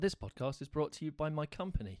This podcast is brought to you by my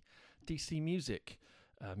company, DC Music,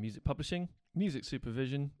 music publishing, music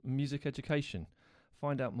supervision, music education.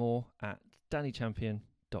 Find out more at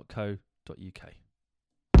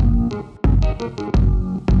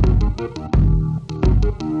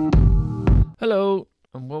dannychampion.co.uk. Hello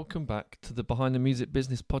and welcome back to the Behind the Music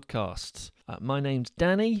Business podcast. My name's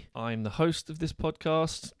Danny. I'm the host of this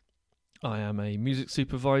podcast. I am a music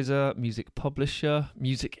supervisor, music publisher,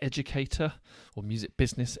 music educator, or music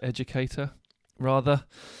business educator, rather.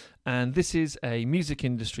 And this is a music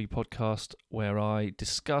industry podcast where I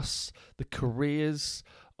discuss the careers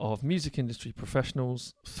of music industry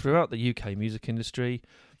professionals throughout the UK music industry,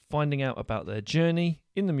 finding out about their journey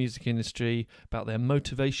in the music industry, about their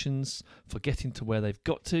motivations for getting to where they've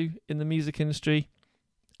got to in the music industry,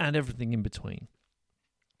 and everything in between.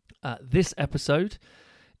 This episode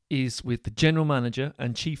is with the General Manager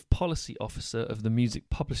and Chief Policy Officer of the Music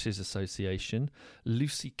Publishers Association,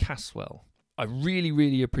 Lucy Caswell. I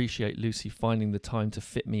really appreciate Lucy finding the time to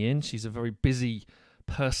fit me in. She's a very busy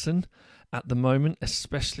person at the moment,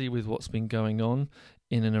 especially with what's been going on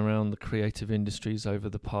in and around the creative industries over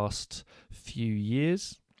the past few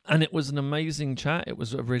years. And it was an amazing chat. It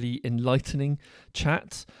was a really enlightening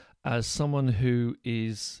chat. As someone who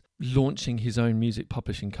is launching his own music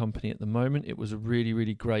publishing company at the moment, it was a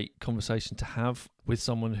really great conversation to have with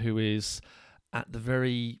someone who is at the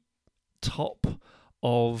very top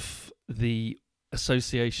of the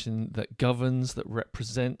association that governs, that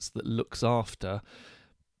represents, that looks after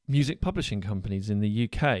music publishing companies in the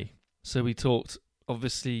UK. So we talked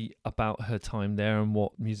obviously about her time there and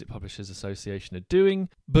what Music Publishers Association are doing,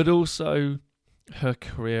 but also her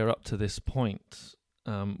career up to this point.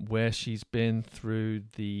 Where she's been through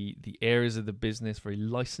the areas of the business, very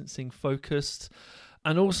licensing focused,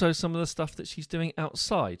 and also some of the stuff that she's doing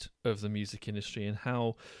outside of the music industry and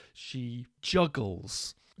how she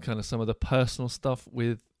juggles kind of some of the personal stuff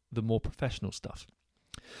with the more professional stuff.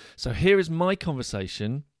 So here is my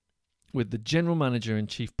conversation with the General Manager and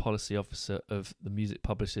Chief Policy Officer of the Music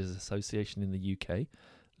Publishers Association in the UK,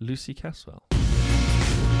 Lucy Caswell.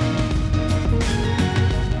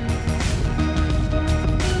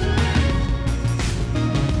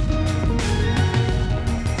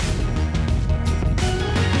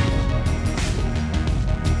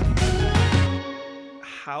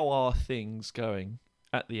 How are things going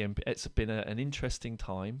at the MP? It's been an interesting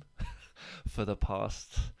time for the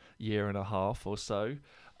past year and a half or so.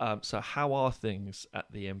 So how are things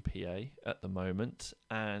at the MPA at the moment?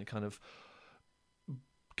 And kind of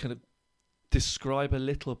describe a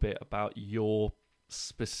little bit about your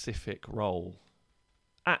specific role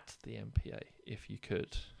at the MPA, if you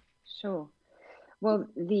could. Sure. Well,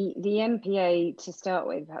 the MPA, to start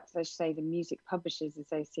with, perhaps I should say the Music Publishers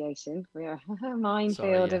Association, we are a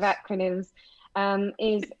minefield of acronyms,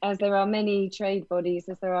 is, as there are many trade bodies,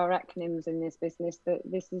 as there are acronyms in this business, that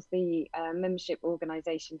this is the membership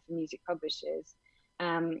organisation for music publishers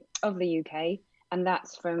of the UK. And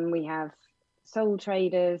that's from, we have sole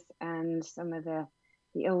traders and some of the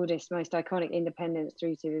oldest, most iconic independents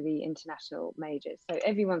through to the international majors. So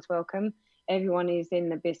everyone's welcome. Everyone is in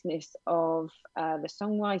the business of the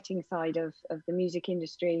songwriting side of the music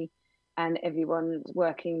industry, and everyone's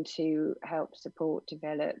working to help support,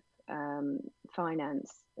 develop,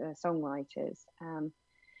 finance songwriters.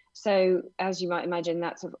 So as you might imagine,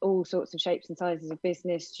 that's of all sorts of shapes and sizes of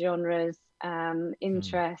business, genres,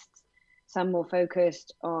 interests, some more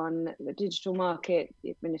focused on the digital market, the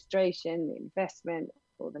administration, the investment,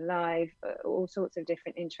 or the live, all sorts of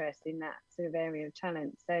different interests in that sort of area of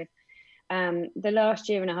talent. So the last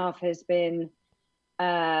year and a half has been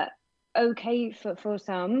okay for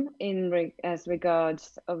some as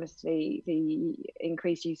regards, obviously, the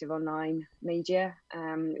increased use of online media.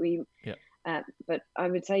 But I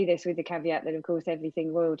would say this with the caveat that, of course,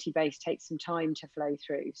 everything royalty-based takes some time to flow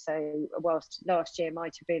through. So whilst last year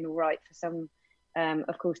might have been all right for some,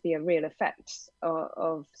 of course, the real effects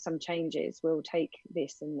of some changes will take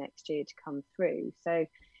this and next year to come through. So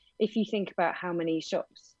if you think about how many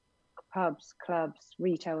shops, pubs, clubs,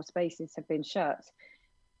 retail spaces have been shut,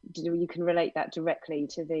 you can relate that directly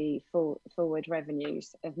to the forward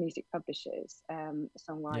revenues of music publishers,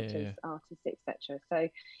 songwriters, artists, etc. So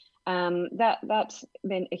that's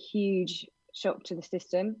been a huge shock to the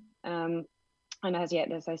system, and has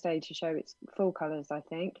yet, as I say, to show its full colours, I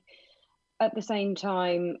think. At the same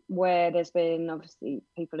time, where there's been, obviously,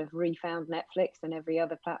 people have refound Netflix and every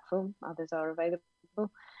other platform, others are available.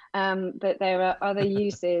 But there are other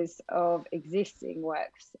uses of existing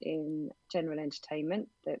works in general entertainment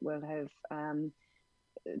that will have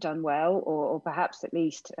done well, or perhaps at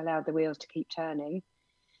least allowed the wheels to keep turning.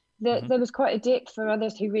 There was quite a dip for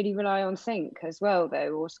others who really rely on sync as well,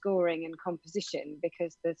 though, or scoring and composition,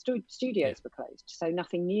 because the studios were closed. So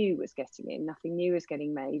nothing new was getting in, nothing new was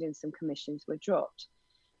getting made, and some commissions were dropped.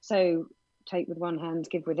 So take with one hand,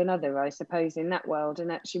 give with another, I suppose, in that world.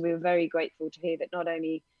 And actually, we were very grateful to hear that not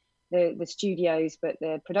only the studios, but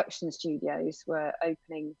the production studios were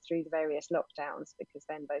opening through the various lockdowns, because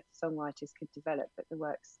then both songwriters could develop, but the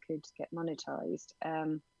works could get monetized.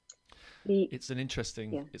 It's an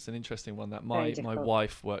interesting one. That my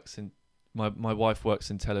wife works in my wife works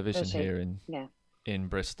in television here in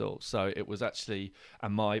Bristol. So it was actually,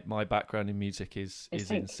 and my background in music is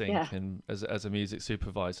in sync and as a music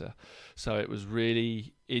supervisor. So it was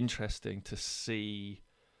really interesting to see,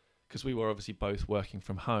 because we were obviously both working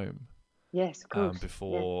from home. Yes, of course.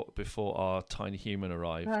 Before our tiny human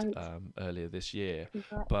arrived earlier this year.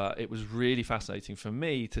 Congrats. But it was really fascinating for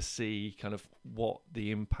me to see kind of what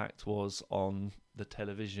the impact was on the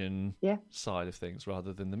television side of things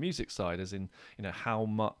rather than the music side, as in, you know, how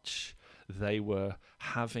much they were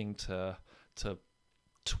having to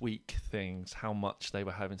tweak things, how much they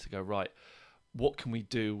were having to go, right, what can we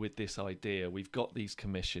do with this idea? We've got these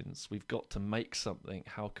commissions, we've got to make something.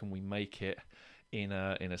 How can we make it in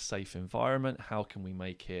a safe environment? How can we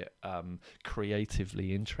make it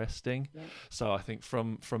creatively interesting? So I think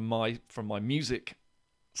from my music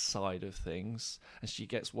side of things, and she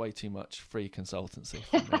gets way too much free consultancy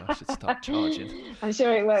from me, I should start charging. I'm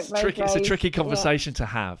sure it works both ways. It's a tricky conversation to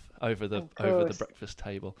have over the breakfast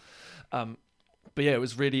table. But yeah, it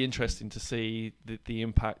was really interesting to see the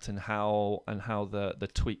impact and how the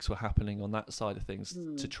tweaks were happening on that side of things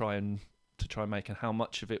to try and make, and how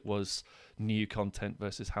much of it was new content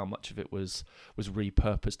versus how much of it was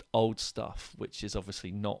repurposed old stuff, which is obviously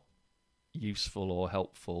not useful or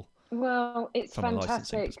helpful. Well, it's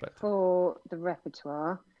fantastic for the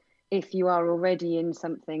repertoire. If you are already in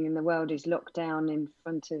something and the world is locked down in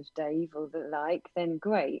front of Dave or the like, then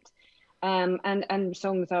great. And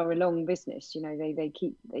songs are a long business, you know, they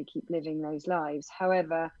keep living those lives.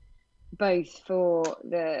 However, both for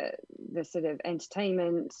the sort of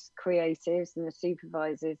entertainment creatives and the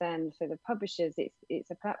supervisors, and for the publishers,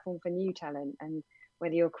 it's a platform for new talent. And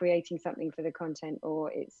whether you're creating something for the content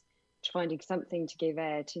or it's finding something to give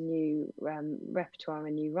air to new repertoire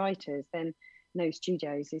and new writers, then no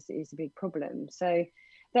studios is a big problem. So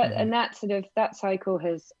that and that cycle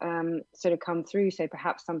has sort of come through. So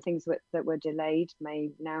perhaps some things that were delayed may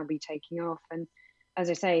now be taking off. And as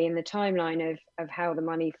I say, in the timeline of how the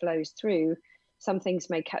money flows through, some things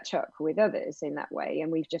may catch up with others in that way,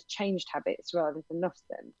 and we've just changed habits rather than lost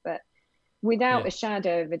them. But without a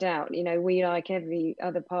shadow of a doubt, you know, we, like every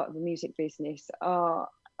other part of the music business, are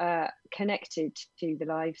connected to the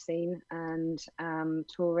live scene and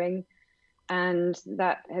touring, and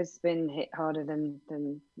that has been hit harder than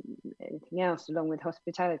anything else, along with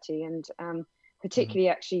hospitality, and particularly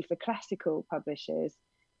actually for classical publishers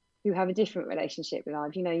who have a different relationship with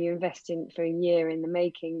live. You know, you invest in for a year in the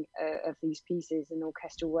making of these pieces and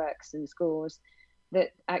orchestral works and scores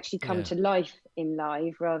that actually come to life in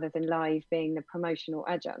live, rather than live being the promotional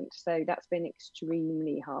adjunct. So that's been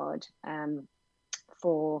extremely hard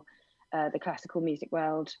for the classical music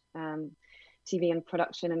world, TV and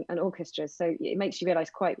production and orchestras. So it makes you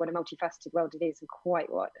realise quite what a multifaceted world it is, and quite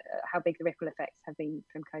how big the ripple effects have been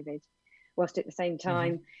from COVID. Whilst at the same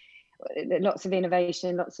time, lots of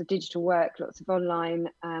innovation, lots of digital work, lots of online,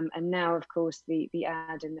 and now, of course, the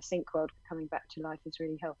ad and the sync world coming back to life is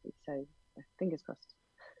really healthy. So fingers crossed.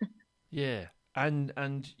 Yeah,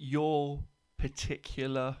 and your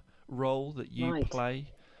particular role that you play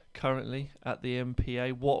currently at the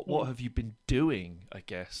MPA, what have you been doing, I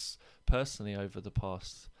guess, personally over the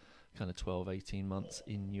past kind of 12-18 months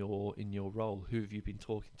in your role? Who have you been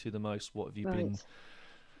talking to the most? What have you been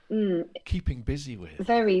keeping busy with?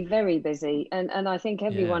 Very, very busy. And I think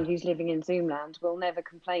everyone who's living in Zoomland will never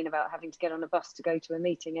complain about having to get on a bus to go to a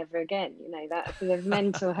meeting ever again. You know, that sort of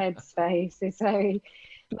mental headspace is very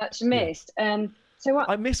much missed.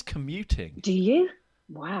 I miss commuting. Do you?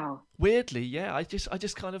 Wow. Weirdly, yeah. I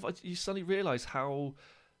just kind of, you suddenly realise how,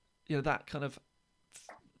 you know, that kind of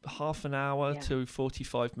half an hour to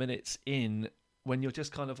 45 minutes in, when you're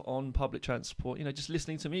just kind of on public transport, you know, just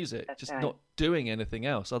listening to music, not doing anything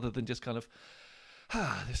else other than just kind of,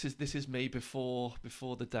 this is me before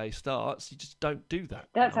the day starts. You just don't do that.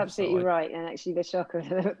 That's absolutely right. And actually, the shock of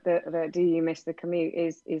the do you miss the commute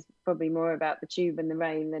is probably more about the tube and the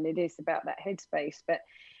rain than it is about that headspace. But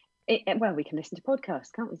we can listen to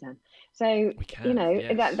podcasts, can't we, Dan? So we can, you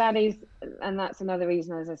know, that is, and that's another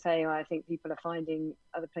reason, as I say, why I think people are finding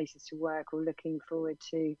other places to work or looking forward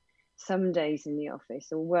to some days in the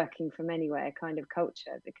office or working from anywhere kind of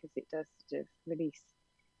culture, because it does sort of release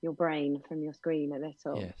your brain from your screen a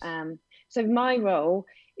little. Yes. So my role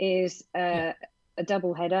is a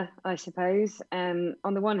double header, I suppose. On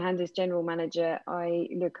the one hand, as general manager, I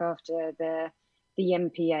look after the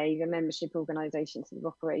MPA, the membership organisation, sort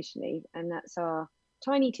of operationally, and that's our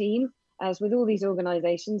tiny team, as with all these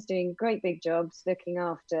organisations, doing great big jobs, looking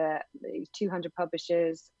after 200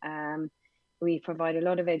 publishers. We provide a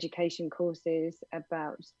lot of education courses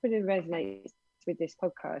about, sort of resonates with this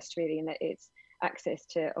podcast really, in that it's access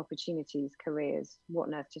to opportunities, careers, what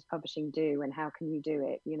on earth does publishing do and how can you do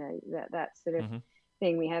it? You know, that sort of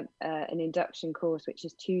thing. We have an induction course, which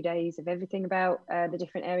is 2 days of everything about the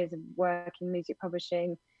different areas of work in music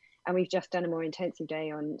publishing. And we've just done a more intensive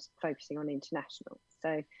day on focusing on international.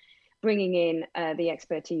 So bringing in the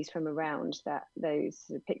expertise from around those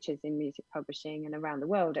sort of pictures in music publishing and around the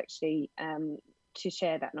world, actually, to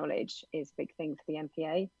share that knowledge is a big thing for the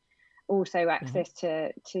MPA. Also access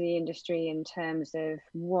to the industry in terms of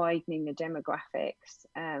widening the demographics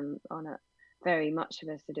on a very much of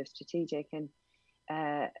a sort of strategic and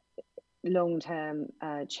long-term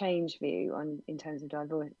change view in terms of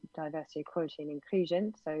diversity, equality and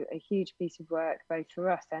inclusion. So a huge piece of work both for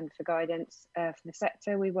us and for guidance for the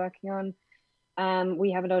sector we're working on.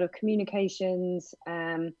 We have a lot of communications,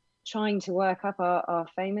 trying to work up our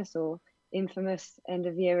famous or infamous end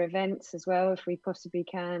of year events as well, if we possibly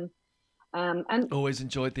can. And always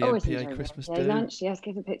enjoyed the MPA Christmas do lunch. Yes,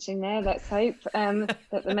 get a pitch in there. Let's hope that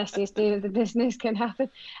the messiest deal of the business can happen.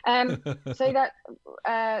 So that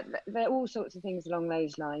there are all sorts of things along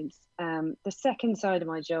those lines. The second side of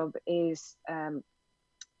my job is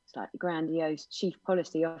slightly grandiose chief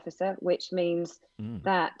policy officer, which means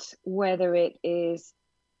that whether it is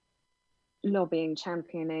lobbying,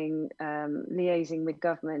 championing, liaising with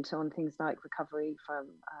government on things like recovery from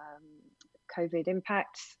COVID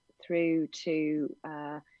impacts, through to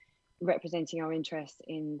representing our interests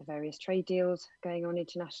in the various trade deals going on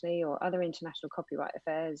internationally, or other international copyright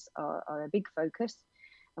affairs are a big focus,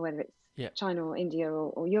 whether it's China or India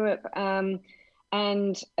or Europe.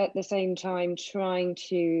 And at the same time, trying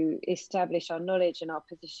to establish our knowledge and our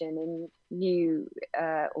position in new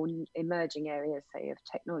or emerging areas, say, of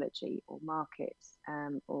technology or markets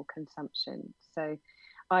or consumption. So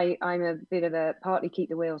I'm a bit of a partly keep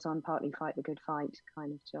the wheels on, partly fight the good fight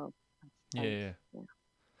kind of job. Yeah.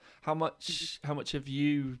 How much have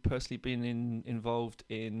you personally been involved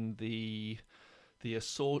in the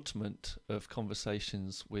assortment of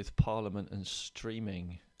conversations with Parliament and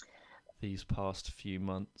streaming these past few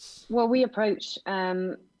months? Well, we approach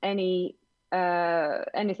anything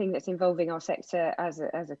that's involving our sector as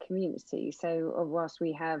a community. So whilst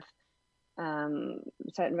we have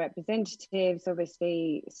certain representatives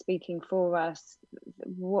obviously speaking for us,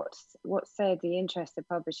 what's said, the interests of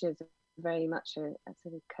publishers are very much a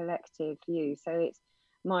sort of collective view. So it's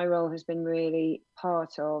my role has been really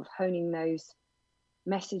part of honing those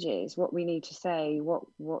messages, what we need to say, what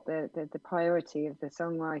the priority of the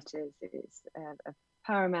songwriters is,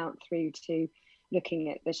 paramount, through to looking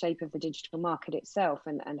at the shape of the digital market itself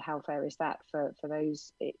and how fair is that for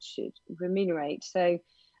those it should remunerate. So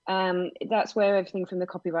that's where everything from the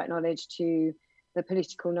copyright knowledge to the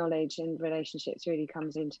political knowledge and relationships really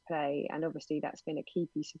comes into play. And obviously that's been a key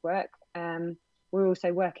piece of work. We're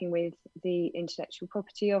also working with the Intellectual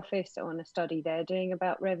Property Office on a study they're doing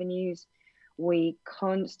about revenues. We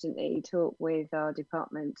constantly talk with our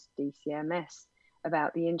department, DCMS,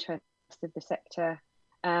 about the interests of the sector,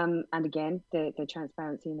 and again, the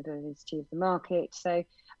transparency and the validity of the market. So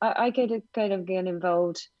I get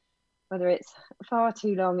involved, whether it's far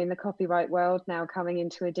too long in the copyright world, now coming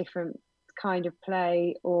into a different kind of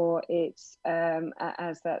play, or it's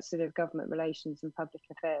as that sort of government relations and public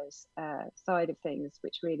affairs side of things,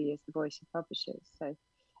 which really is the voice of publishers. So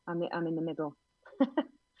I'm in the middle.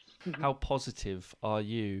 How positive are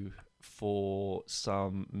you for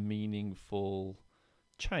some meaningful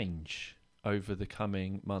change over the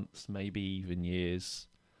coming months, maybe even years,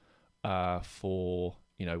 for,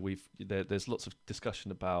 you know, there's lots of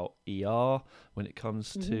discussion about ER when it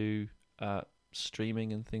comes to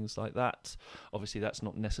streaming and things like that. Obviously that's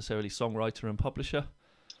not necessarily songwriter and publisher.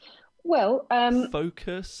 Well,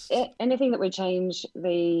 focus. Anything that would change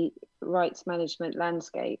the rights management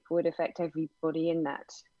landscape would affect everybody in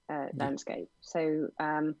that landscape. So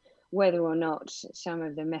whether or not some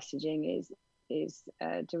of the messaging is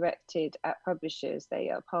directed at publishers, they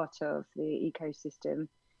are part of the ecosystem,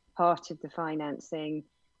 part of the financing,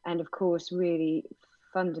 and of course really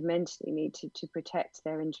fundamentally need to protect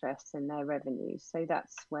their interests and their revenues. So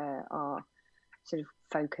that's where our sort of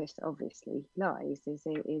focus obviously lies is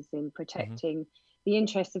in protecting the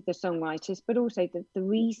interests of the songwriters, but also the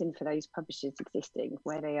reason for those publishers existing,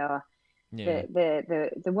 where they are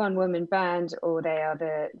the one woman band or they are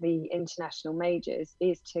the international majors,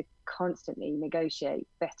 is to constantly negotiate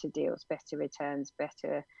better deals, better returns,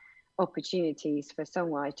 better opportunities for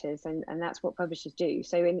songwriters, and that's what publishers do.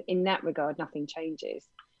 So in that regard, nothing changes,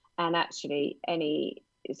 and actually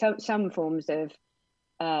some forms of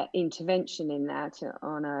intervention in that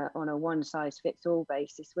on a one size fits all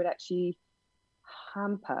basis would actually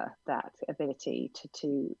hamper that ability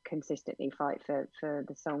to consistently fight for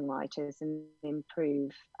the songwriters and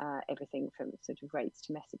improve everything from sort of rates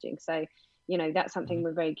to messaging. So, that's something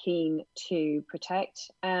we're very keen to protect.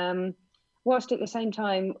 Whilst at the same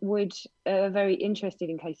time would very interested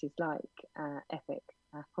in cases like Epic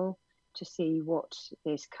Apple to see what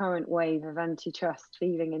this current wave of antitrust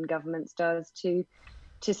feeling in governments does to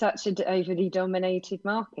such an overly dominated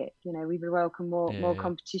market. We would welcome more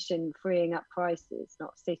competition, freeing up prices,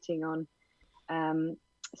 not sitting on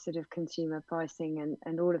sort of consumer pricing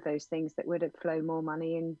and all of those things that would flow more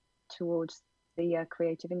money in towards the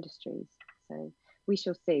creative industries. So we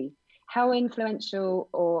shall see. How influential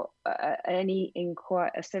or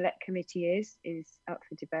a select committee is up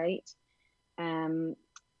for debate.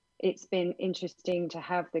 It's been interesting to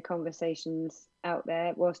have the conversations out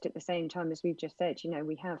there, whilst at the same time, as we've just said,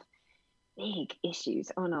 we have big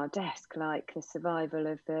issues on our desk, like the survival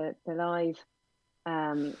of the live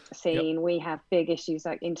scene. Yep. We have big issues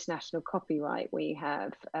like international copyright. We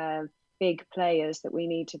have big players that we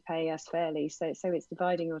need to pay us fairly. So it's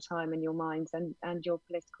dividing your time and your minds and your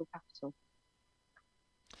political capital.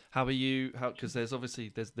 How are you? Because there's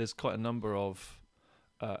obviously there's quite a number of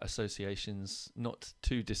associations not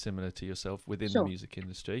too dissimilar to yourself within the music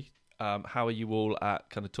industry. How are you all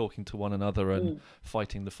at kind of talking to one another and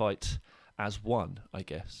fighting the fight as one, I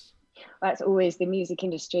guess? That's always the music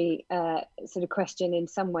industry sort of question in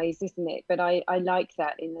some ways, isn't it? But I like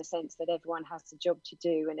that in the sense that everyone has a job to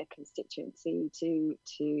do and a constituency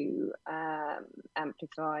to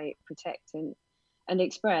amplify, protect and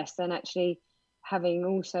express. And actually, having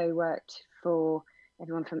also worked for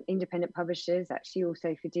everyone from independent publishers, actually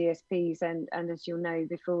also for DSPs, and as you'll know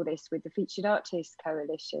before this with the Featured Artists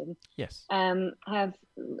Coalition, yes, have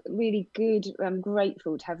really good, I'm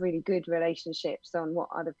grateful to have really good relationships on what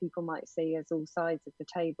other people might see as all sides of the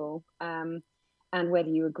table. And whether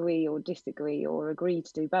you agree or disagree or agree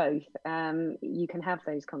to do both, you can have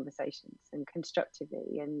those conversations and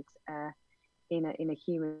constructively and in a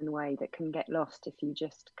human way that can get lost if you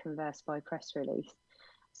just converse by press release.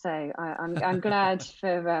 So I'm glad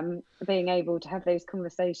for being able to have those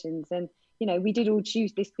conversations. And, we did all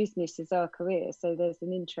choose this business as our career. So there's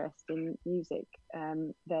an interest in music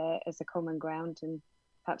there as a common ground. And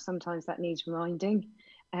perhaps sometimes that needs reminding.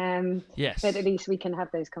 Yes. But at least we can have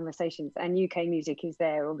those conversations. And UK music is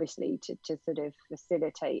there, obviously, to sort of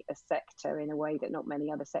facilitate a sector in a way that not many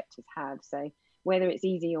other sectors have. So whether it's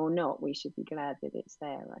easy or not, we should be glad that it's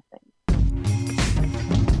there, I think.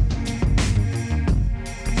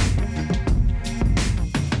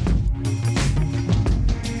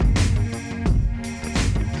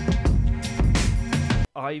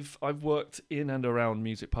 I've worked in and around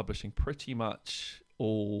music publishing pretty much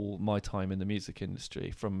all my time in the music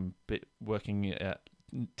industry, from working at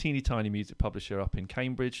teeny tiny music publisher up in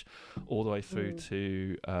Cambridge all the way through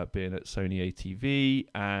to being at Sony ATV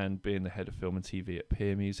and being the head of film and TV at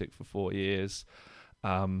Peer Music for 4 years.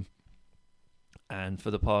 And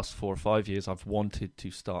for the past 4 or 5 years, I've wanted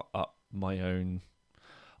to start up my own,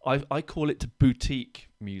 I call it boutique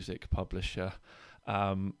music publisher.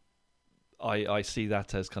 I see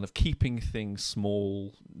that as kind of keeping things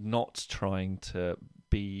small, not trying to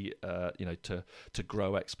be, to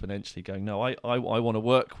grow exponentially. Going, no, I want to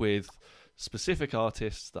work with specific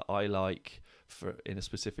artists that I like in a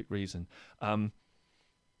specific reason.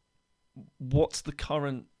 What's the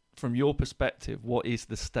current, from your perspective, what is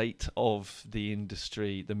the state of the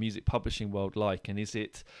industry, the music publishing world like, and is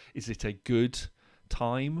it a good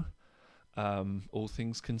time? All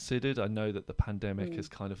things considered, I know that the pandemic has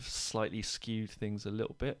kind of slightly skewed things a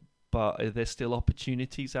little bit, but are there still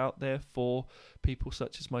opportunities out there for people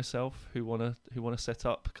such as myself who want to set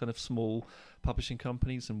up kind of small publishing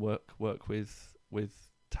companies and work with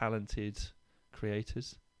talented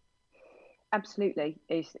creators? Absolutely,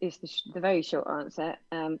 is the very short answer.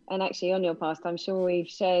 And actually, on your past, I'm sure we've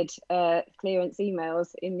shared clearance emails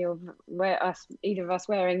in either of us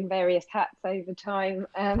wearing various hats over time.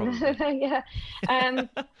 Yeah.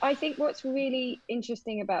 I think what's really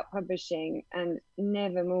interesting about publishing, and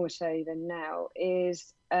never more so than now,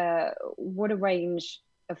 is what a range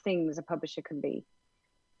of things a publisher can be.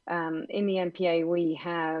 In the MPA, we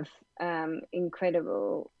have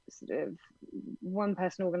incredible sort of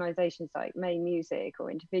one-person organisations like May Music,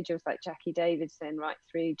 or individuals like Jackie Davidson, right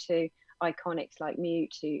through to iconics like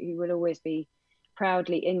Mute, who will always be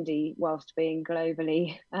proudly indie whilst being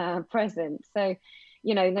globally present. So,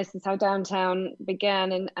 this is how Downtown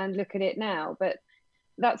began, and look at it now. But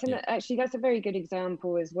that's actually that's a very good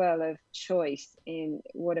example as well of choice in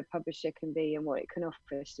what a publisher can be and what it can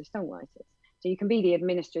offer to songwriters. So you can be the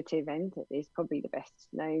administrative end, that is probably the best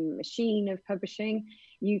known machine of publishing.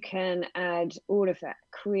 You can add all of that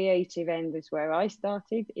creative end, is where I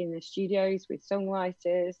started, in the studios with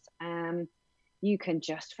songwriters. You can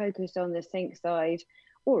just focus on the sync side,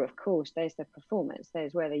 or of course there's the performance.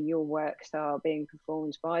 There's whether your works are being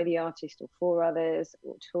performed by the artist or for others,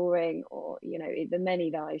 or touring, or the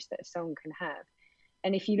many lives that a song can have.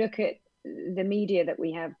 And if you look at the media that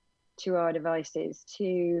we have to our devices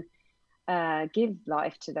to give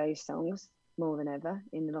life to those songs more than ever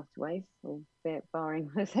in a lot of ways, albeit barring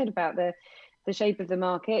what I said about the shape of the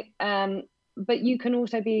market. But you can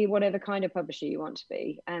also be whatever kind of publisher you want to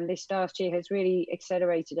be. And this last year has really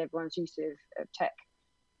accelerated everyone's use of tech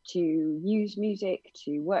to use music,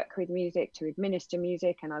 to work with music, to administer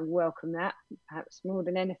music. And I welcome that, perhaps more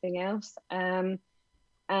than anything else.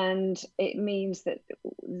 And it means that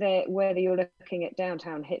whether you're looking at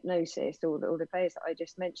Downtown, Hipgnosis, or the players that I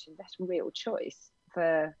just mentioned, that's real choice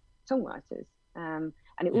for songwriters. And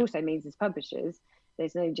it also means, as publishers,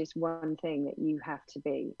 there's no just one thing that you have to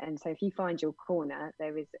be. And so if you find your corner,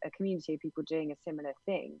 there is a community of people doing a similar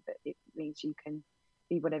thing, but it means you can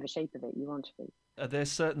be whatever shape of it you want to be. Are there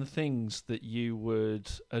certain things that you would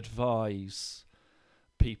advise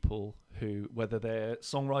people who, whether they're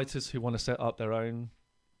songwriters who want to set up their own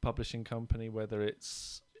publishing company, whether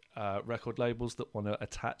it's record labels that want to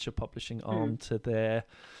attach a publishing arm to their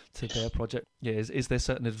project? Is there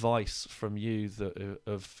certain advice from you that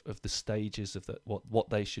of the stages of what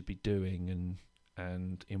they should be doing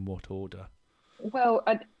and in what order? Well,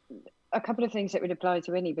 a couple of things that would apply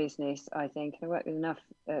to any business, I think. I work with enough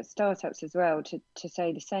startups as well to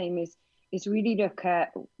say the same. Is really look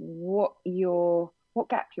at what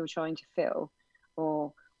gap you're trying to fill,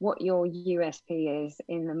 or what your USP is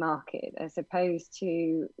in the market, as opposed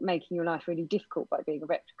to making your life really difficult by being a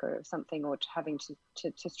replica of something, or having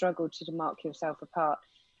to struggle to mark yourself apart.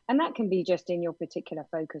 And that can be just in your particular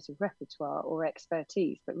focus of repertoire or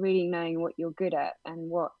expertise, but really knowing what you're good at and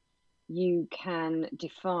what you can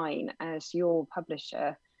define as your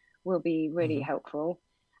publisher will be really helpful.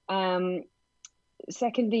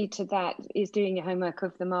 Secondly to that is doing your homework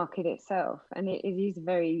of the market itself. And it is a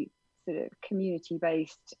very sort of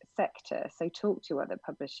community-based sector. So talk to other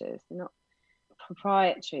publishers. They're not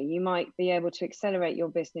proprietary. You might be able to accelerate your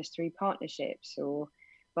business through partnerships, or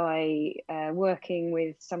by working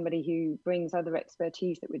with somebody who brings other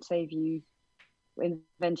expertise that would save you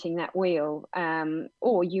inventing that wheel,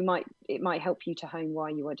 or it might help you to hone why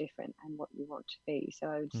you are different and what you want to be. So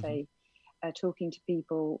I would say talking to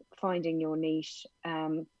people, finding your niche.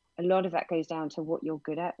 A lot of that goes down to what you're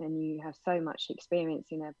good at, and you have so much experience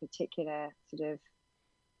in a particular sort of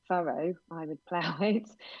furrow, I would plow it.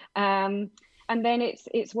 And then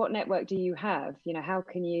it's what network do you have? How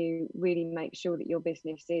can you really make sure that your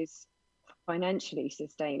business is financially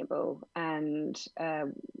sustainable, and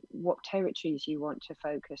what territories you want to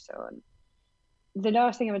focus on. The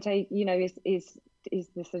last thing I would say, is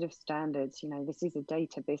the sort of standards. This is a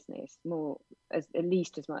data business, at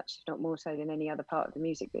least as much, if not more so, than any other part of the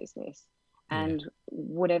music business. And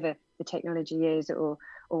whatever the technology is, or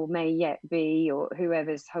may yet be, or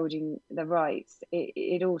whoever's holding the rights,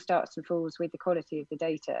 it all starts and falls with the quality of the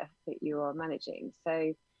data that you are managing.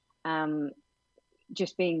 So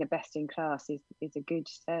just being the best in class is a good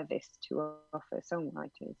service to offer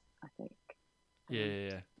songwriters, I think.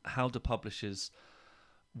 Yeah. How do publishers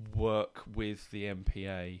work with the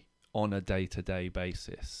MPA on a day-to-day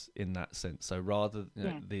basis in that sense? So rather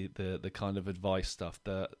than the kind of advice stuff,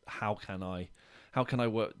 how can I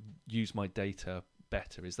use my data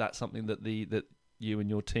better? Is that something that that you and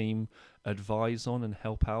your team advise on and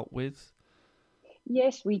help out with?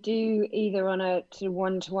 Yes, we do, either on a sort of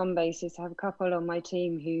one-to-one basis. I have a couple on my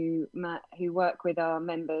team who work with our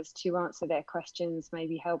members to answer their questions,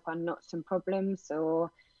 maybe help unknot some problems,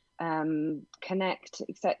 or connect,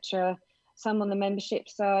 etc. Some on the membership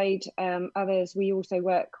side, others we also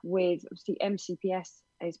work with. Obviously, MCPS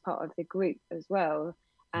is part of the group as well.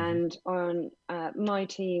 And on my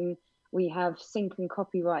team, we have sync and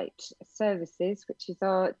copyright services, which is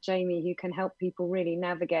our Jamie, who can help people really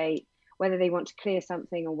navigate whether they want to clear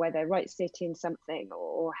something or whether right sit in something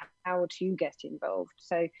or how to get involved.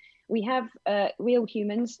 So we have real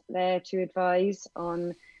humans there to advise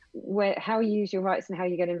on how you use your rights and how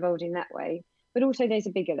you get involved in that way. But also there's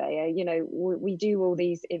a bigger layer. You know, we do all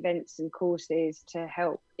these events and courses to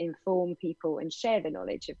help inform people and share the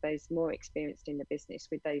knowledge of those more experienced in the business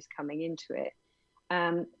with those coming into it.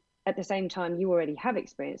 At the same time, you already have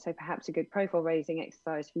experience, so perhaps a good profile raising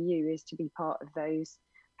exercise for you is to be part of those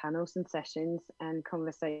panels and sessions and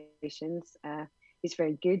conversations. It's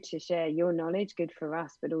very good to share your knowledge, good for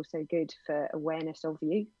us, but also good for awareness of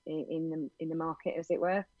you in the market, as it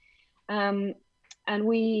were. And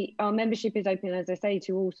our membership is open, as I say,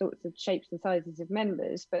 to all sorts of shapes and sizes of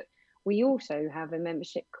members, but we also have a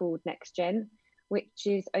membership called Next Gen, which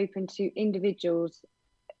is open to individuals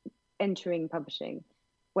entering publishing,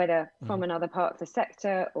 whether from another part of the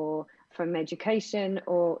sector or from education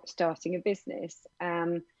or starting a business.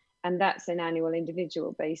 And that's an annual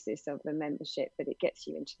individual basis of the membership, but it gets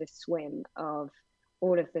you into the swim of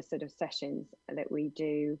all of the sort of sessions that we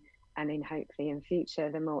do, and in hopefully in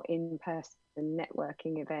future, the more in-person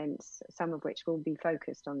networking events, some of which will be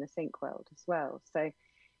focused on the Think world as well. So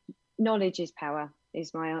knowledge is power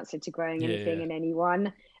is my answer to growing anything and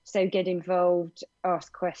anyone. So get involved,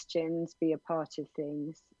 ask questions, be a part of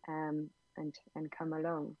things, and come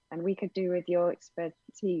along. And we could do with your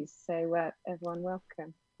expertise. So everyone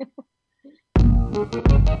welcome.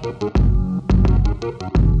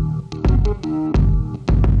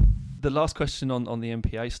 The last question on the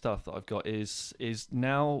MPA stuff that I've got is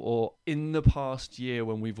now or in the past year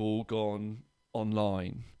when we've all gone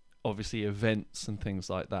online, obviously events and things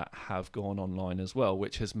like that have gone online as well,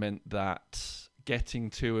 which has meant that getting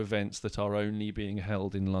to events that are only being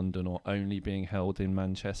held in London or only being held in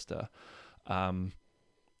Manchester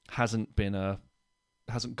hasn't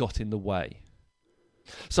got in the way.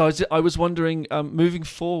 So I was wondering, moving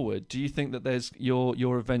forward, do you think that there's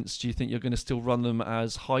your events, do you think you're going to still run them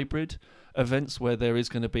as hybrid events where there is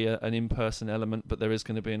going to be an in-person element, but there is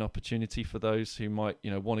going to be an opportunity for those who might,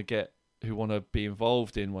 want to be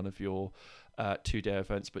involved in one of your 2-day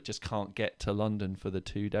events, but just can't get to London for the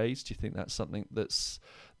 2 days? Do you think that's something that's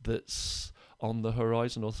on the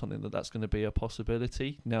horizon, or something that's going to be a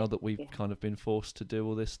possibility now that we've kind of been forced to do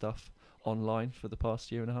all this stuff online for the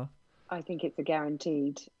past year and a half? I think it's a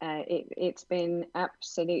guaranteed. It's been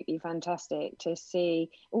absolutely fantastic to see.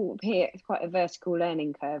 Here it's quite a vertical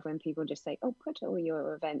learning curve when people just say, put all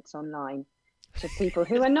your events online, to people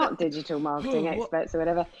who are not digital marketing experts or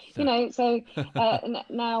whatever, so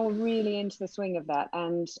now we're really into the swing of that.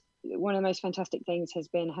 And one of the most fantastic things has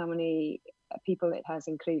been how many people it has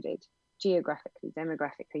included geographically,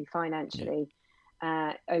 demographically, financially,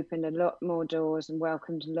 opened a lot more doors and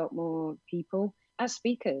welcomed a lot more people as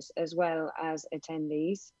speakers as well as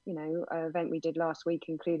attendees. An event we did last week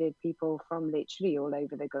included people from literally all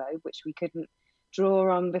over the globe, which we couldn't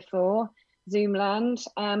draw on before Zoomland,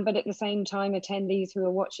 but at the same time attendees who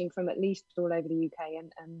are watching from at least all over the UK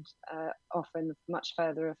and often much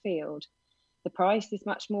further afield. The price is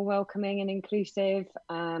much more welcoming and inclusive,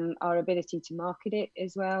 our ability to market it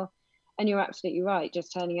as well. And you're absolutely right,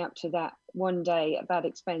 just turning up to that one day at that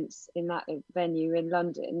expense in that venue in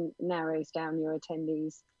London narrows down your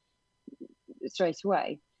attendees straight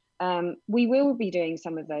away. We will be doing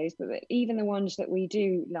some of those, but even the ones that we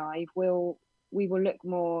do live, we will look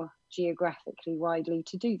more geographically widely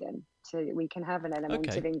to do them, so that we can have an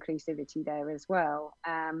element of inclusivity there as well.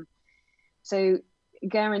 So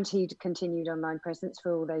guaranteed continued online presence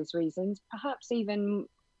for all those reasons. Perhaps even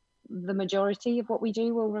the majority of what we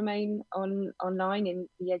do will remain online in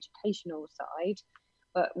the educational side,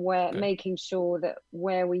 but we're making sure that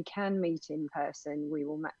where we can meet in person, we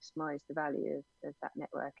will maximise the value of that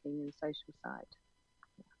networking and social side.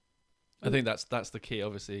 I think that's the key.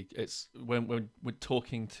 Obviously, it's when we're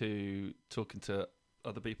talking to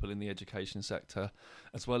other people in the education sector,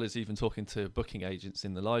 as well as even talking to booking agents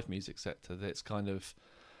in the live music sector, that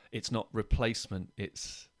it's not replacement.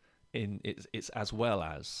 It's as well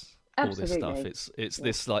as all this stuff. It's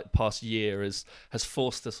this like past year has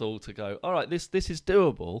forced us all to go, all right, this is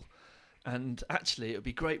doable, and actually it would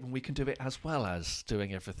be great when we can do it as well as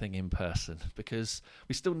doing everything in person, because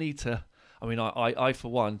we still need to. I mean, I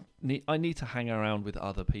for one, I need to hang around with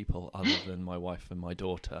other people other than my wife and my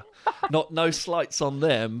daughter. No slights on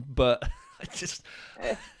them, but I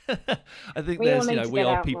think we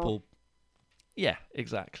are people. More. Yeah,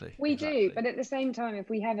 exactly. We do, but at the same time, if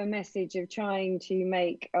we have a message of trying to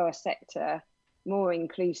make our sector more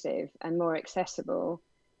inclusive and more accessible,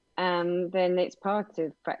 then it's part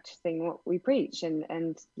of practicing what we preach.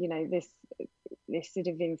 And this this sort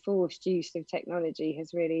of enforced use of technology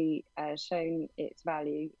has really shown its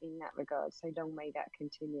value in that regard. So long may that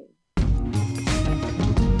continue.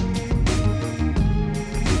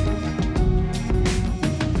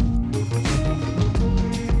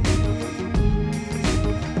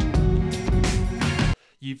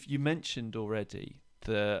 You mentioned already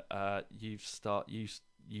that you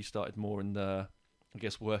started more in the, I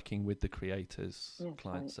guess, working with the creators, Yes,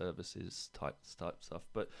 client right. services type stuff.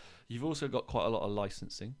 But you've also got quite a lot of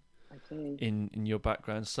licensing I do. in your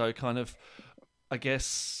background. So kind of, I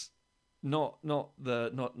guess, not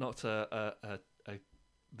the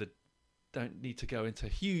don't need to go into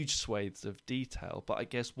huge swathes of detail, but I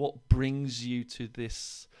guess what brings you to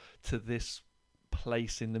this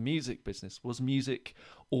place in the music business? Was music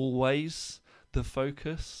always the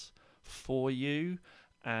focus for you,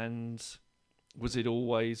 and was it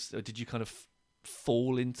always, or did you kind of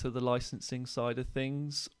fall into the licensing side of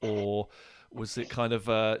things, or was it kind of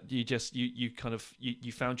you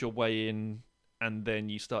found your way in and then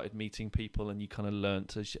you started meeting people and you kind of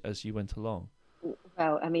learnt as you went along?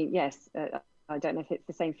 Well, I mean, yes, I don't know if it's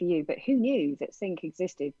the same for you, but who knew that sync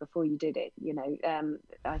existed before you did it? You know,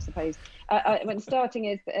 I suppose when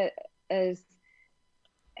starting as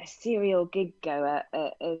a serial gig goer,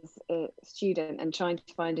 as a student, and trying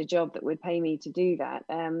to find a job that would pay me to do that,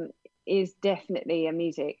 is definitely a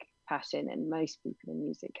music passion, and most people in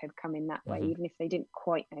music have come in that way, even if they didn't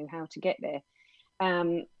quite know how to get there.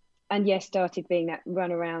 And yes, started being that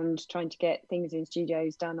run around trying to get things in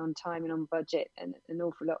studios done on time and on budget, and an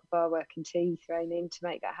awful lot of bar work and tea thrown in to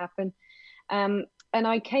make that happen. And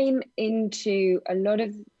I came into a lot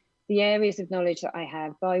of the areas of knowledge that I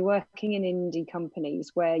have by working in indie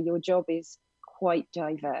companies where your job is quite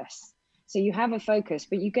diverse. So you have a focus,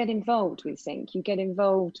 but you get involved with sync, you get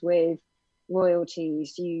involved with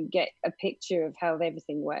royalties, you get a picture of how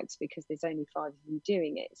everything works because there's only 5 of you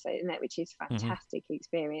doing it, so which is a fantastic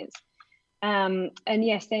experience. And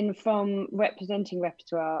yes, then from representing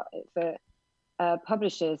repertoire for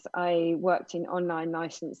publishers, I worked in online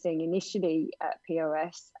licensing initially at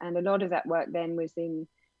POS, and a lot of that work then was in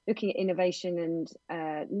looking at innovation and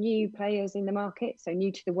new players in the market, so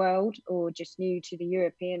new to the world or just new to the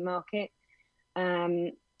European market,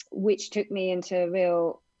 which took me into a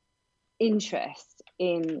real interest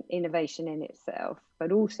in innovation in itself,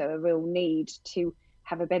 but also a real need to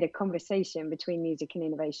have a better conversation between music and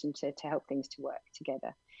innovation to help things to work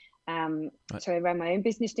together. Right. So I ran my own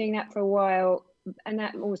business doing that for a while, and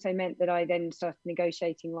that also meant that I then started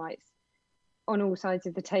negotiating rights on all sides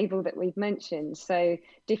of the table that we've mentioned. So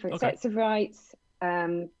different sets of rights,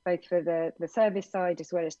 both for the service side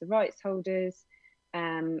as well as the rights holders,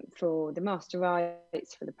 for the master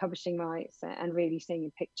rights, for the publishing rights, and really seeing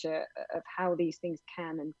a picture of how these things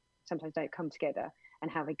can and sometimes don't come together, and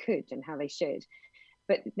how they could and how they should.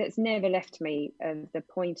 But that's never left me the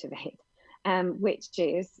point of it, which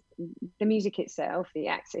is the music itself, the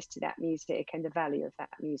access to that music and the value of that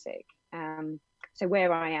music. So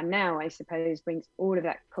where I am now, I suppose, brings all of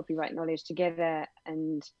that copyright knowledge together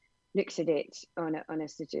and looks at it on a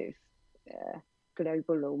sort of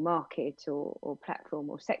global or market or platform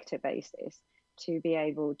or sector basis to be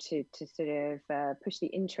able to sort of push the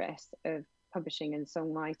interest of publishing and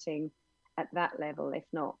songwriting at that level, if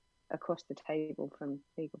not across the table from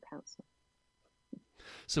legal counsel.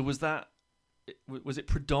 So was it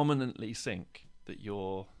predominantly sync that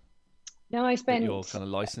your kind of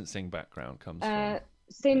licensing background comes from?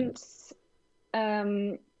 Since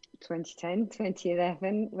 2010,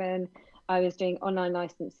 2011, when I was doing online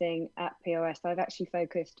licensing at POS, I've actually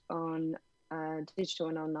focused on digital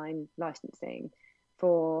and online licensing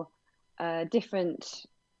for different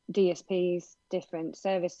DSPs, different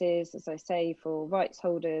services, as I say, for rights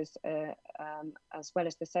holders, as well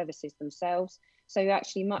as the services themselves. So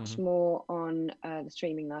actually much more on the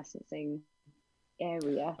streaming licensing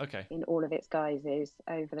area in all of its guises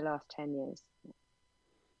over the last 10 years.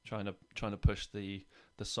 Trying to push the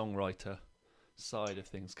songwriter side of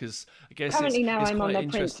things, because I guess currently now I'm on the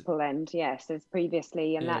interesting. Principal end, yes, as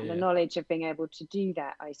previously, and the knowledge of being able to do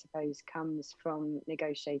that, I suppose, comes from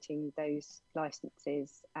negotiating those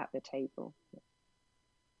licenses at the table.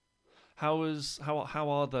 How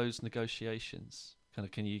are those negotiations? Kind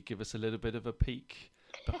of, can you give us a little bit of a peek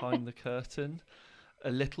behind the curtain,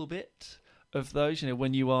 a little bit of those? You know,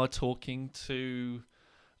 when you are talking to,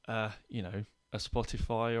 you know, a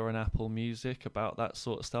Spotify or an Apple Music about that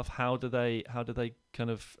sort of stuff, how do they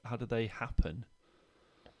happen?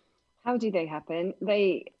 How do they happen?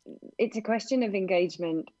 It's a question of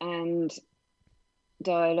engagement and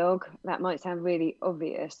dialogue. That might sound really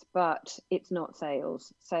obvious, but it's not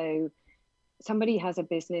sales. So somebody has a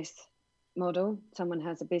business model. Someone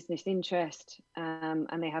has a business interest, and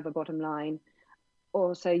they have a bottom line.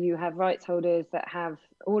 Also, you have rights holders that have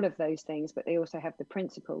all of those things, but they also have the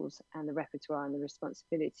principles and the repertoire and the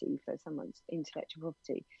responsibility for someone's intellectual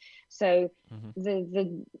property. So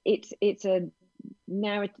it's a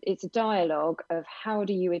narrative, it's a dialogue of how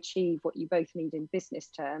do you achieve what you both need in business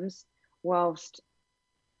terms, whilst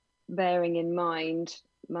bearing in mind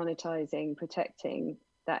monetizing, protecting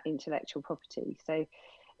that intellectual property. So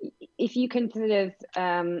if you can sort of,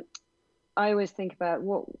 I always think about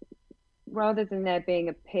what, rather than there being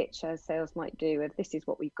a pitch as sales might do of this is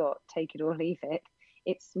what we've got, take it or leave it,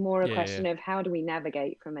 it's more a question of how do we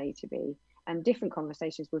navigate from A to B, and different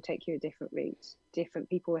conversations will take you a different route. Different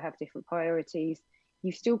people will have different priorities.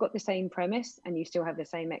 You've still got the same premise and you still have the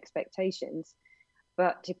same expectations,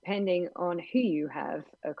 but depending on who you have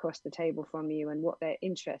across the table from you and what their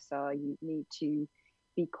interests are, you need to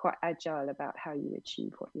be quite agile about how you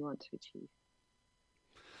achieve what you want to achieve.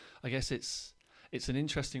 I guess it's an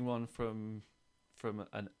interesting one from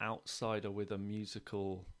an outsider with a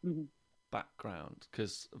musical background,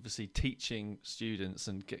 because obviously teaching students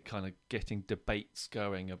and getting debates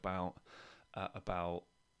going about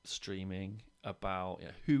streaming, about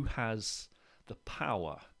who has the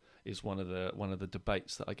power is one of the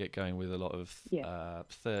debates that I get going with a lot of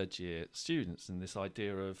third year students, and this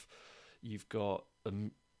idea of you've got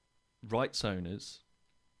rights owners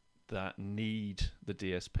that need the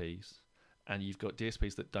DSPs, and you've got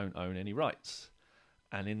DSPs that don't own any rights.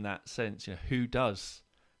 And in that sense, who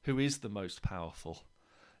is the most powerful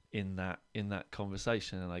in that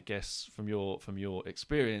conversation? And I guess from your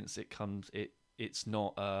experience, it's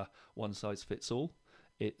not a one size fits all.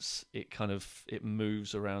 It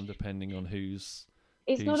moves around depending on who's.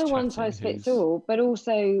 It's not a one size fits all, but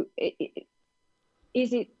also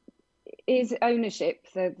is ownership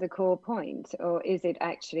the core point, or is it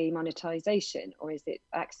actually monetization, or is it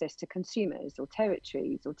access to consumers or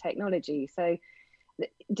territories or technology? So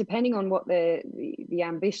depending on what the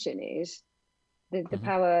ambition is, the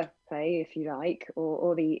power play, if you like,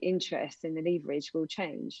 or the interest in the leverage will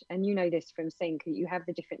change. And you know this from Sync, you have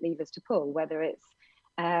the different levers to pull, whether it's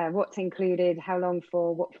what's included, how long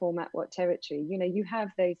for, what format, what territory. You have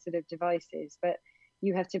those sort of devices, but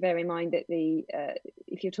you have to bear in mind that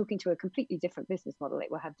if you're talking to a completely different business model, it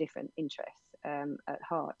will have different interests at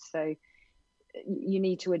heart. So you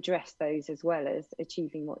need to address those as well as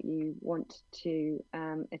achieving what you want to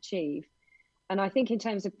achieve. And I think in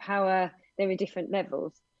terms of power, there are different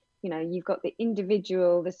levels. You've got the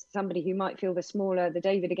individual, there's somebody who might feel the smaller, the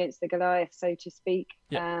David against the Goliath, so to speak.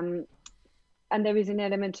 And there is an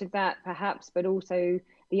element of that perhaps, but also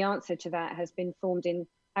the answer to that has been formed in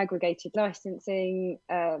aggregated licensing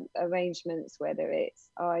arrangements, whether it's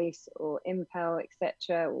ICE or Impel,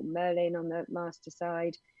 etc., or Merlin on the master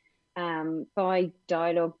side, by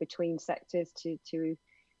dialogue between sectors to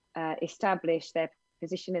establish their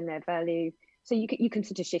position and their value. So you can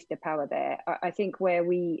sort of shift the power there. I think where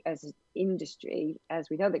we as an industry, as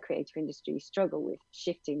with other creative industries, struggle with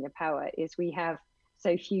shifting the power is we have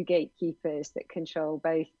so few gatekeepers that control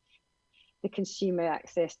both the consumer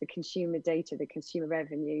access, the consumer data, the consumer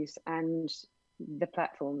revenues, and the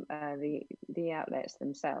platform, the outlets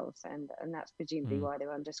themselves, and that's presumably why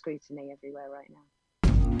they're under scrutiny everywhere right now.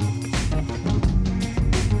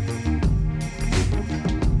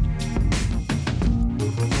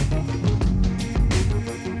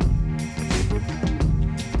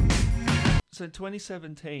 So in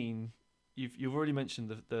 2017, you've already mentioned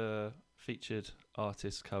the Featured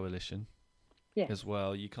Artists Coalition. As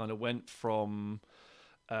well. You kind of went from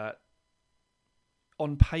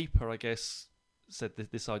on paper, I guess, said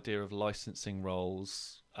this idea of licensing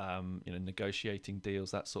roles, negotiating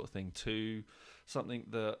deals, that sort of thing, to something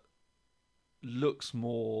that looks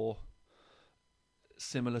more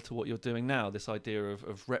similar to what you're doing now, this idea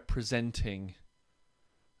of representing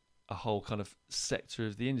a whole kind of sector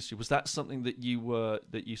of the industry. Was that something that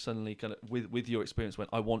you suddenly kind of with your experience went,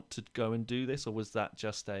 I want to go and do this, or was that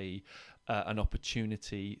just an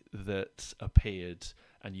opportunity that appeared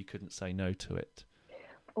and you couldn't say no to it?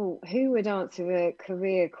 Oh, who would answer a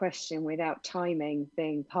career question without timing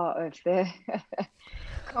being part of the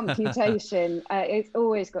computation? It's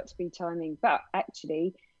always got to be timing, but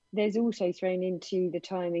actually there's also thrown into the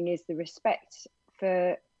timing is the respect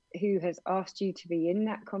for who has asked you to be in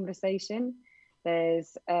that conversation.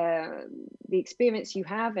 There's the experience you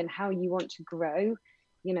have and how you want to grow.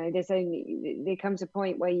 There comes a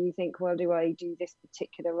point where you think, well, do I do this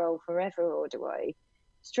particular role forever, or do I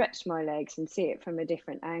stretch my legs and see it from a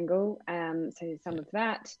different angle? So some of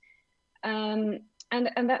that, and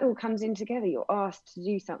that all comes in together. You're asked to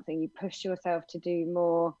do something, you push yourself to do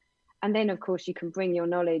more, And then, of course, you can bring your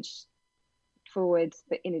knowledge forwards,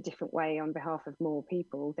 but in a different way on behalf of more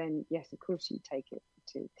people. Then, yes, of course, you take it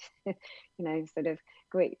to, sort of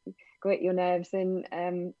grit your nerves and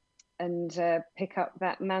pick up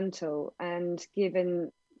that mantle. And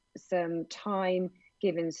given some time,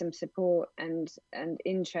 given some support and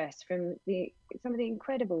interest from some of the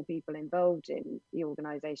incredible people involved in the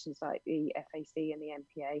organisations like the FAC and the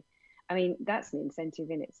MPA, I mean, that's an incentive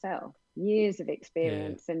in itself. Years of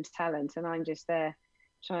experience and talent, and I'm just there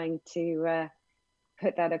trying to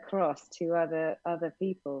put that across to other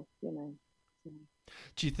people.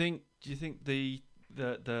 Do you think the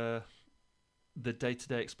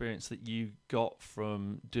day-to-day experience that you got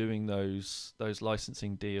from doing those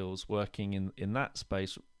licensing deals, working in that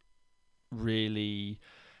space, really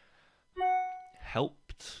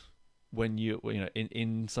helped when you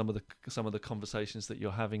in some of the conversations that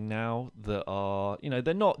you're having now that are,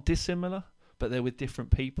 they're not dissimilar, but they're with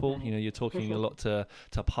different people? You're talking a lot to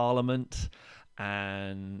Parliament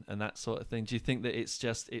and that sort of thing. Do you think that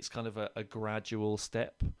it's kind of a gradual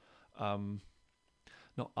step,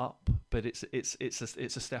 not up, but it's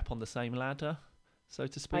a step on the same ladder, so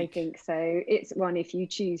to speak? I think so. It's one, if you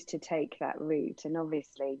choose to take that route, and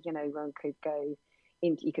obviously, one could go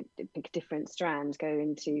into, you could pick a different strand, go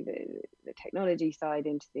into the technology side,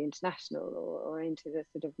 into the international, or into the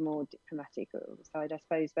sort of more diplomatic side, I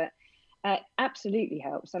suppose. But absolutely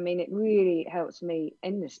helps. I mean, it really helps me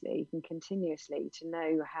endlessly and continuously to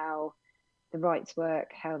know how the rights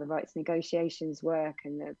work, how the rights negotiations work,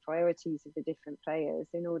 and the priorities of the different players,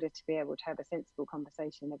 in order to be able to have a sensible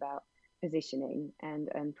conversation about positioning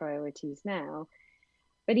and priorities now.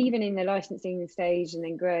 But even in the licensing stage, and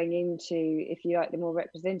then growing into, if you like, the more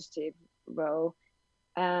representative role,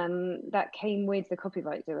 that came with the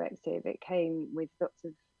Copyright Directive. It came with lots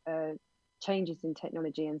of changes in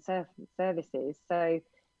technology and services. So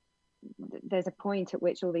there's a point at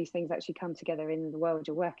which all these things actually come together in the world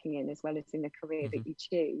you're working in, as well as in the career that you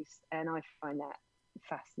choose. And I find that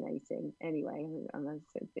fascinating. Anyway, I'm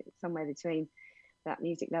somewhere between that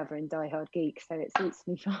music lover and diehard geek, so it suits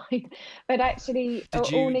me fine. But actually,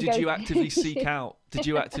 did you actively seek out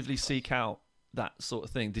that sort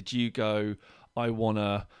of thing? Did you go, I want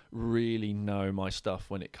to really know my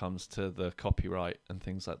stuff when it comes to the copyright and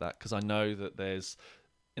things like that? Because I know that there's,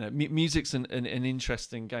 music's an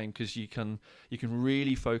interesting game, because you can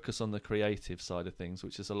really focus on the creative side of things,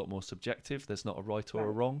 which is a lot more subjective. There's not a right or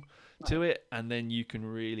a wrong to it, and then you can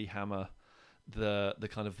really hammer the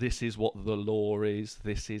kind of, this is what the law is,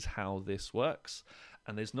 this is how this works,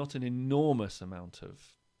 and there's not an enormous amount of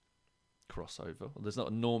crossover. There's not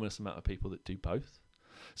an enormous amount of people that do both.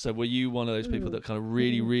 So were you one of those people that kind of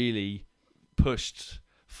really pushed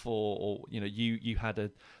for, or you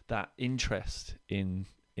had that interest in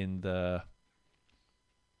the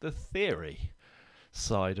theory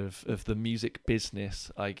side of the music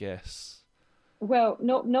business, I guess? Well,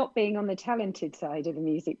 not being on the talented side of the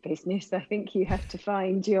music business, I think you have to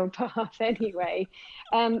find your path anyway.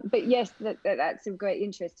 But yes, that's of great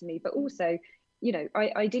interest to me. But also,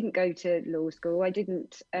 I didn't go to law school. I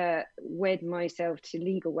didn't wed myself to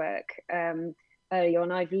legal work early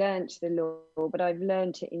on. I've learnt the law, but I've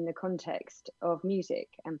learnt it in the context of music,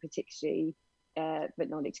 and particularly, but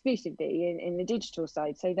not exclusively, in the digital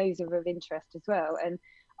side. So those are of interest as well. And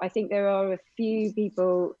I think there are a few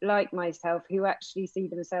people like myself who actually see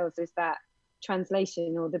themselves as that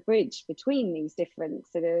translation or the bridge between these different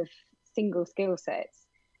sort of single skill sets.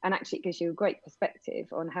 And actually it gives you a great perspective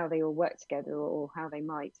on how they all work together, or how they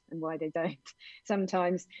might and why they don't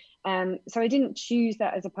sometimes. So I didn't choose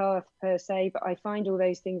that as a path per se, but I find all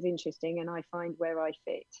those things interesting, and I find where I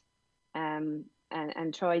fit, and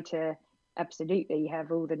try to absolutely have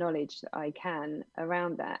all the knowledge that I can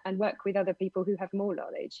around that, and work with other people who have more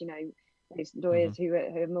knowledge. Those lawyers who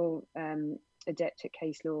are more adept at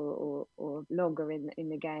case law or longer in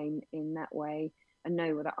the game in that way, and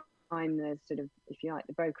know that I'm the sort of, if you like,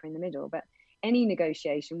 the broker in the middle. But any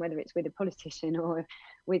negotiation, whether it's with a politician or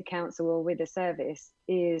with counsel or with a service,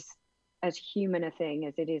 is as human a thing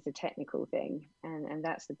as it is a technical thing, and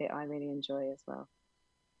that's the bit I really enjoy as well.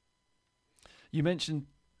 You mentioned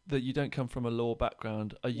that you don't come from a law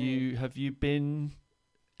background. Have you been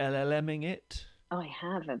LLMing it? I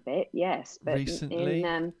have a bit, yes. But recently?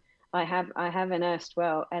 I have an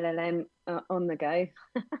erstwhile LLM on the go.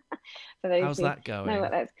 For those How's that going? No,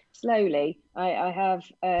 that's slowly. I have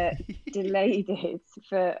delayed it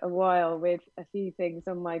for a while with a few things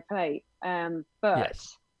on my plate. But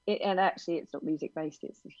yes. It's not music based,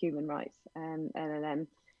 it's human rights LLM.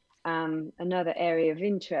 Another area of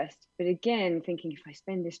interest, but again, thinking, if I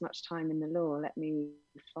spend this much time in the law, let me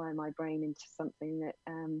fly my brain into something that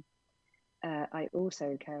I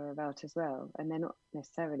also care about as well, and they're not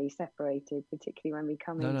necessarily separated, particularly when we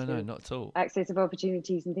come No, into not at all. access of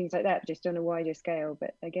opportunities and things like that, just on a wider scale.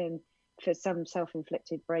 But again, for some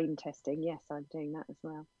self-inflicted brain testing, yes, I'm doing that as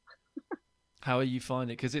well. How are you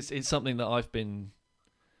finding it? Because it's something that I've been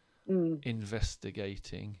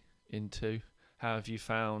investigating into. How have you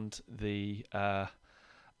found the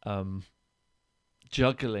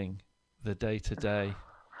juggling the day-to-day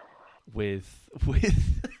with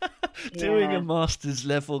doing a master's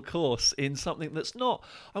level course in something that's not,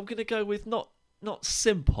 I'm going to go with not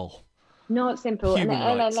simple. Not simple. Human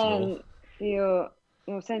and the rights LLM, law. for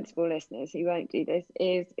your sensible listeners who won't do this,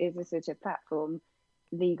 is a sort of platform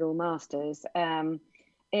legal masters.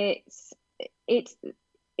 It's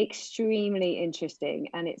extremely interesting,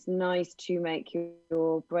 and it's nice to make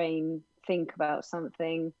your brain think about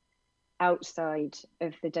something outside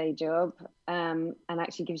of the day job, and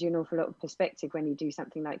actually gives you an awful lot of perspective when you do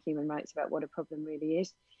something like human rights about what a problem really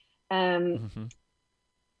is.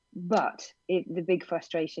 But the big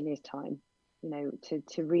frustration is time,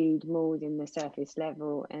 to read more than the surface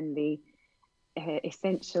level and the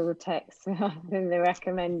essential text than the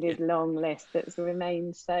recommended long list that's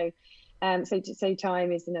remained. So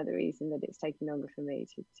time is another reason that it's taken longer for me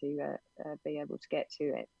to be able to get to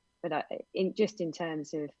it. But in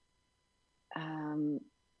terms of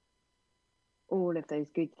all of those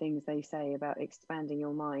good things they say about expanding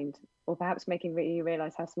your mind, or perhaps making you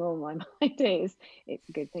realize how small my mind is, it's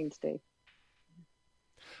a good thing to do.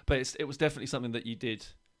 But it was definitely something that you did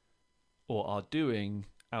or are doing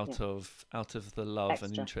out of the love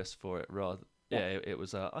and interest for it, rather. It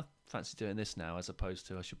was I fancy doing this now, as opposed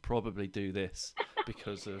to I should probably do this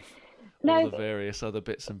because of all the various other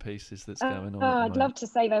bits and pieces that's going on. I'd love to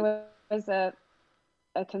say there was a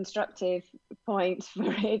constructive point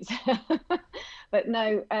for it, but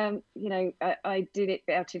no, I did it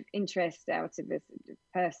out of interest, out of a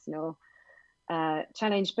personal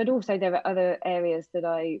challenge, but also there are other areas that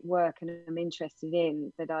I work and I'm interested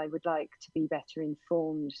in that I would like to be better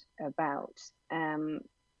informed about,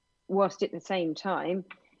 whilst at the same time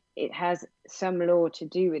it has some law to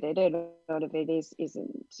do with it. A lot of it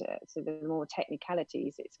isn't sort of more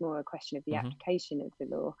technicalities. It's more a question of the application of the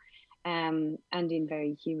law, and in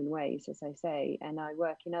very human ways, as I say. And I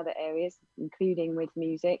work in other areas, including with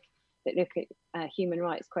music, that look at human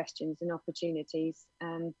rights questions and opportunities.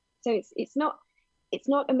 So it's not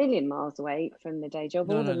a million miles away from the day job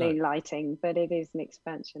or the moonlighting, but it is an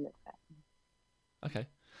expansion of that. Okay.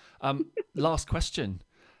 Last question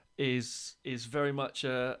is very much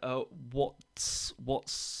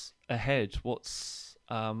what's ahead, what's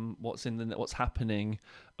happening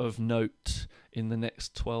of note in the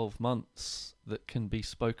next 12 months that can be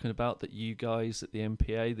spoken about, that you guys at the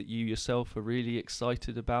MPA, that you yourself are really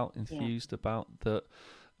excited about, enthused about, that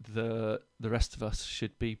the rest of us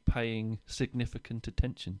should be paying significant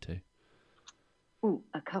attention to?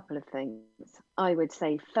 A couple of things. I would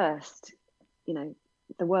say first,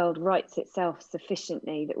 the world rights itself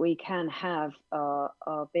sufficiently that we can have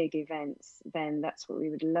our big events, then that's what we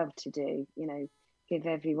would love to do. Give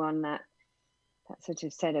everyone that sort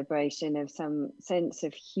of celebration of some sense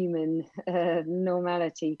of human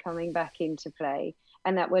normality coming back into play,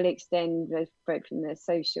 and that will extend both from the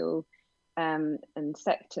social and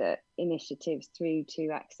sector initiatives through to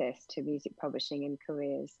access to music publishing and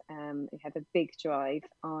careers. We have a big drive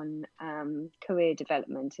on career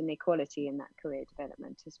development and equality in that career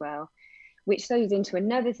development as well, which goes into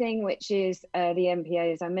another thing, which is the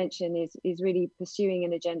MPA, as I mentioned, is really pursuing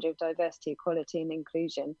an agenda of diversity, equality and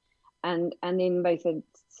inclusion, and in both a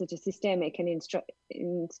sort of systemic and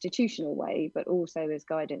institutional way, but also as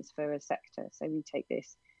guidance for a sector. So we take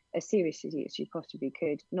this as seriously as you possibly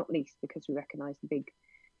could, not least because we recognise the big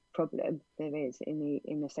problem there is in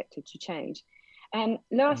the sector to change. And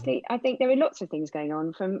lastly, I think there are lots of things going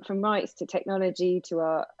on, from rights to technology to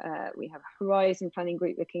our we have a Horizon Planning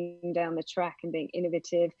Group looking down the track and being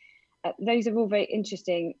innovative. Those are all very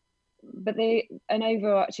interesting, but an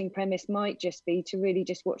overarching premise might just be to really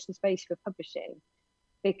just watch the space for publishing,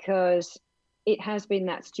 because it has been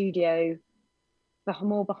that studio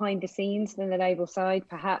more behind the scenes than the label side,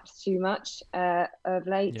 perhaps too much of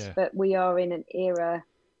late. But we are in an era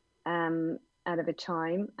out of a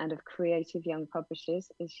time and of creative young publishers,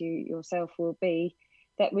 as you yourself will be,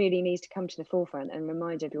 that really needs to come to the forefront and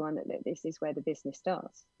remind everyone that this is where the business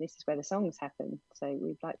starts. This is where the songs happen. So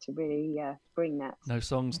we'd like to really bring that. No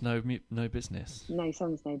songs, no business. No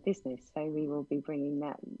songs, no business. So we will be bringing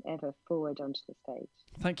that ever forward onto the stage.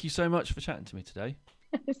 Thank you so much for chatting to me today.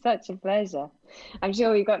 It's such a pleasure. I'm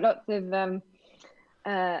sure we've got lots of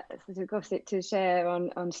sort of gossip to share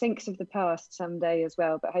on Sinks of the Past someday as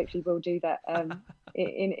well. But hopefully we'll do that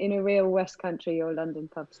in a real West Country or London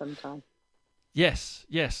pub sometime. Yes.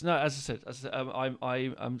 No, as I said,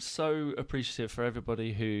 I'm so appreciative for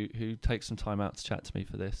everybody who takes some time out to chat to me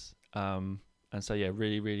for this. And so yeah,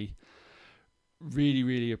 really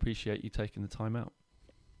appreciate you taking the time out.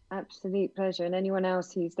 Absolute pleasure. And anyone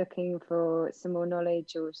else who's looking for some more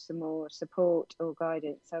knowledge or some more support or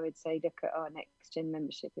guidance, I would say look at our Next Gen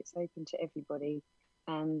membership. It's open to everybody.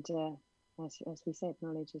 And as we said,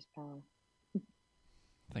 knowledge is power.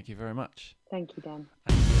 Thank you very much. Thank you, Dan.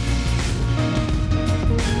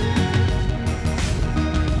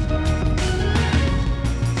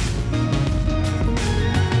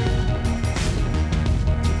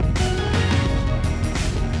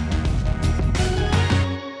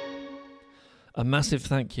 A massive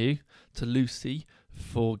thank you to Lucy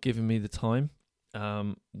for giving me the time.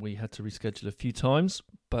 We had to reschedule a few times,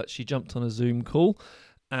 but she jumped on a Zoom call.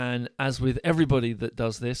 And as with everybody that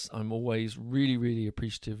does this, I'm always really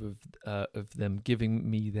appreciative of them giving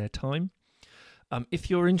me their time. If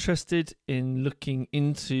you're interested in looking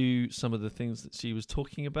into some of the things that she was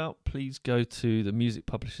talking about, please go to the Music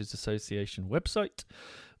Publishers Association website,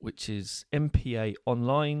 which is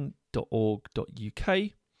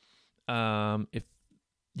mpaonline.org.uk. If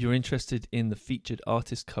you're interested in the Featured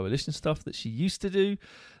Artist Coalition stuff that she used to do,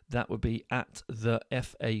 that would be at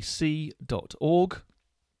thefac.org.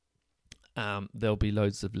 There'll be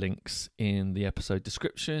loads of links in the episode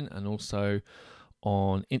description and also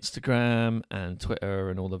on Instagram and Twitter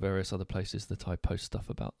and all the various other places that I post stuff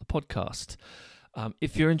about the podcast.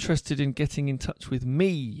 If you're interested in getting in touch with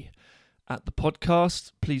me at the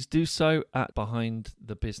podcast, please do so at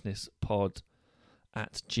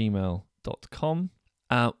behindthebusinesspod@gmail.com.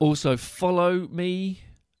 Also follow me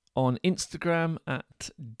on Instagram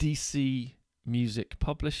at DC Music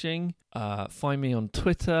Publishing. Find me on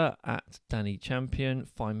Twitter at Danny Champion.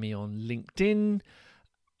 Find me on LinkedIn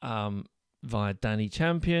via Danny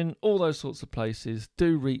Champion. All those sorts of places.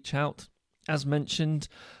 Do reach out. As mentioned,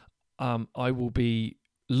 I will be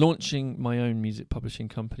launching my own music publishing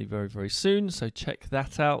company very, very soon. So check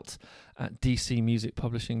that out at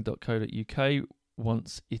dcmusicpublishing.co.uk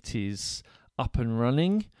once it is up and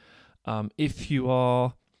running. If you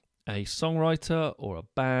are a songwriter or a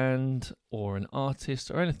band or an artist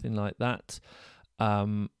or anything like that,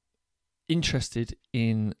 interested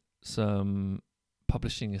in some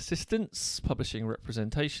publishing assistance, publishing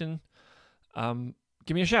representation,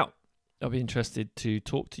 give me a shout. I'll be interested to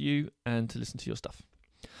talk to you and to listen to your stuff.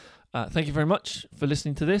 Thank you very much for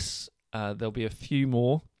listening to this. There'll be a few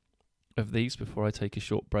more of these before I take a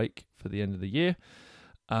short break for the end of the year.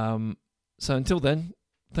 So until then,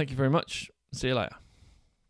 thank you very much. See you later.